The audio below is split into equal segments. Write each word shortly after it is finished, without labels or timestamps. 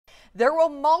There were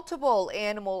multiple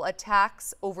animal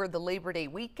attacks over the Labor Day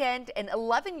weekend. An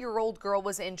 11-year-old girl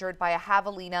was injured by a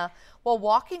javelina while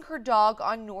walking her dog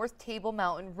on North Table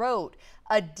Mountain Road.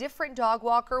 A different dog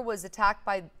walker was attacked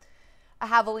by a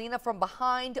javelina from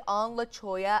behind on La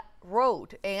Cholla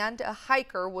Road, and a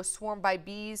hiker was swarmed by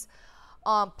bees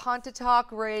on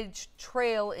Pontotoc Ridge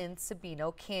Trail in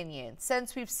Sabino Canyon.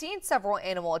 Since we've seen several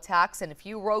animal attacks and a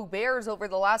few rogue bears over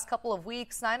the last couple of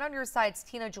weeks, 9 on Your Side's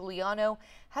Tina Giuliano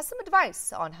has some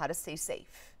advice on how to stay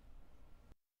safe.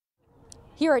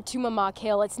 Here at Tucson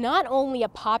Hill, it's not only a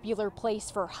popular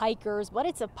place for hikers, but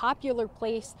it's a popular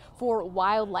place for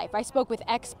wildlife. I spoke with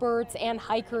experts and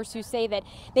hikers who say that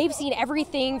they've seen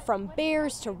everything from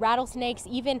bears to rattlesnakes,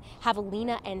 even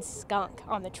javelina and skunk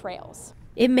on the trails.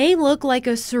 It may look like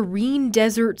a serene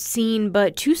desert scene,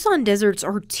 but Tucson deserts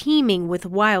are teeming with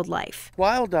wildlife.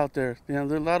 Wild out there.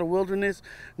 There's a lot of wilderness,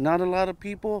 not a lot of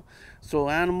people. So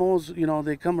animals,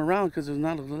 they come around because there's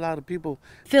not a lot of people.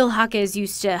 Phil Jaquez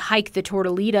used to hike the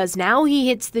Tortolitas. Now he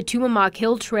hits the Tucson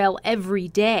Hill Trail every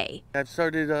day. I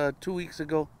started 2 weeks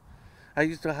ago. I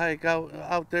used to hike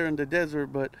out there in the desert,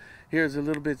 but here's a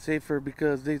little bit safer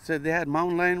because they said they had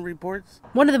mountain lion reports.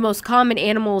 One of the most common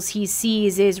animals he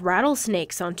sees is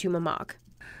rattlesnakes on Tucson.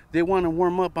 They want to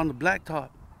warm up on the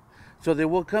blacktop. So they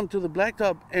will come to the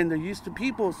blacktop, and they're used to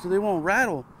people, so they won't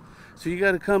rattle. So you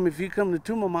got to come, if you come to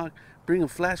Tucson, bring a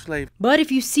flashlight. But if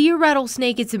you see a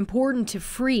rattlesnake, it's important to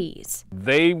freeze.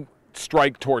 They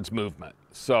strike towards movement.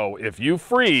 So if you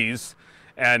freeze,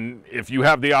 and if you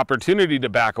have the opportunity to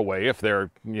back away, if they're,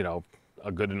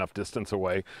 a good enough distance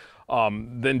away,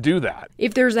 then do that.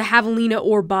 If there's a javelina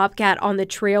or bobcat on the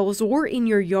trails or in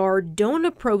your yard, don't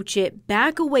approach it.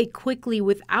 Back away quickly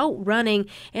without running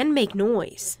and make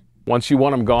noise. Once you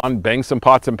want them gone, bang some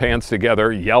pots and pans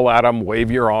together, yell at them,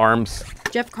 wave your arms.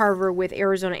 Jeff Carver with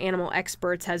Arizona Animal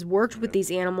Experts has worked with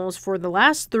these animals for the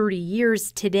last 30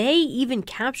 years, today even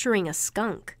capturing a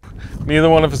skunk. Neither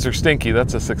one of us are stinky.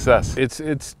 That's a success.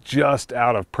 It's just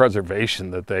out of preservation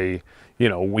that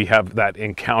we have that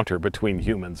encounter between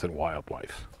humans and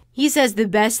wildlife. He says the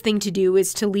best thing to do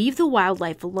is to leave the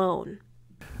wildlife alone.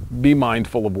 Be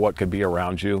mindful of what could be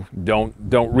around you. Don't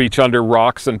reach under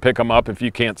rocks and pick them up if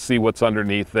you can't see what's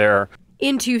underneath there.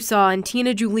 In Tucson,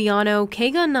 Tina Giuliano,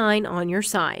 KGUN 9 on your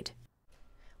side.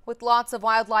 With lots of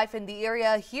wildlife in the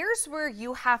area, here's where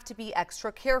you have to be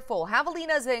extra careful.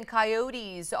 Javelinas and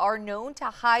coyotes are known to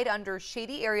hide under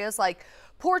shady areas like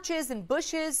porches and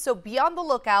bushes, so be on the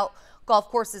lookout. Golf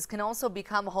courses can also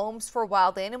become homes for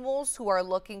wild animals who are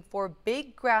looking for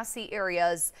big grassy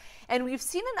areas. And we've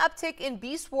seen an uptick in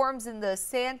bee swarms in the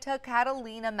Santa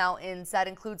Catalina Mountains. That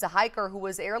includes a hiker who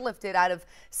was airlifted out of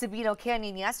Sabino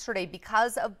Canyon yesterday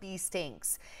because of bee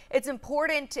stings. It's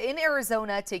important in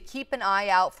Arizona to keep an eye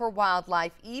out for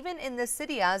wildlife, even in the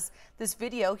city, as this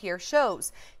video here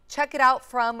shows. Check it out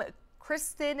from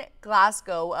Kristen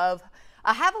Glasgow of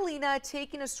a javelina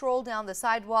taking a stroll down the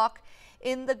sidewalk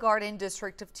in the Garden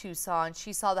District of Tucson.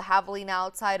 She saw the javelina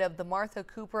outside of the Martha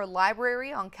Cooper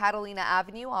Library on Catalina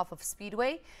Avenue off of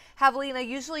Speedway. Javelina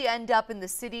usually end up in the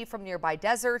city from nearby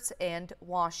deserts and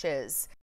washes.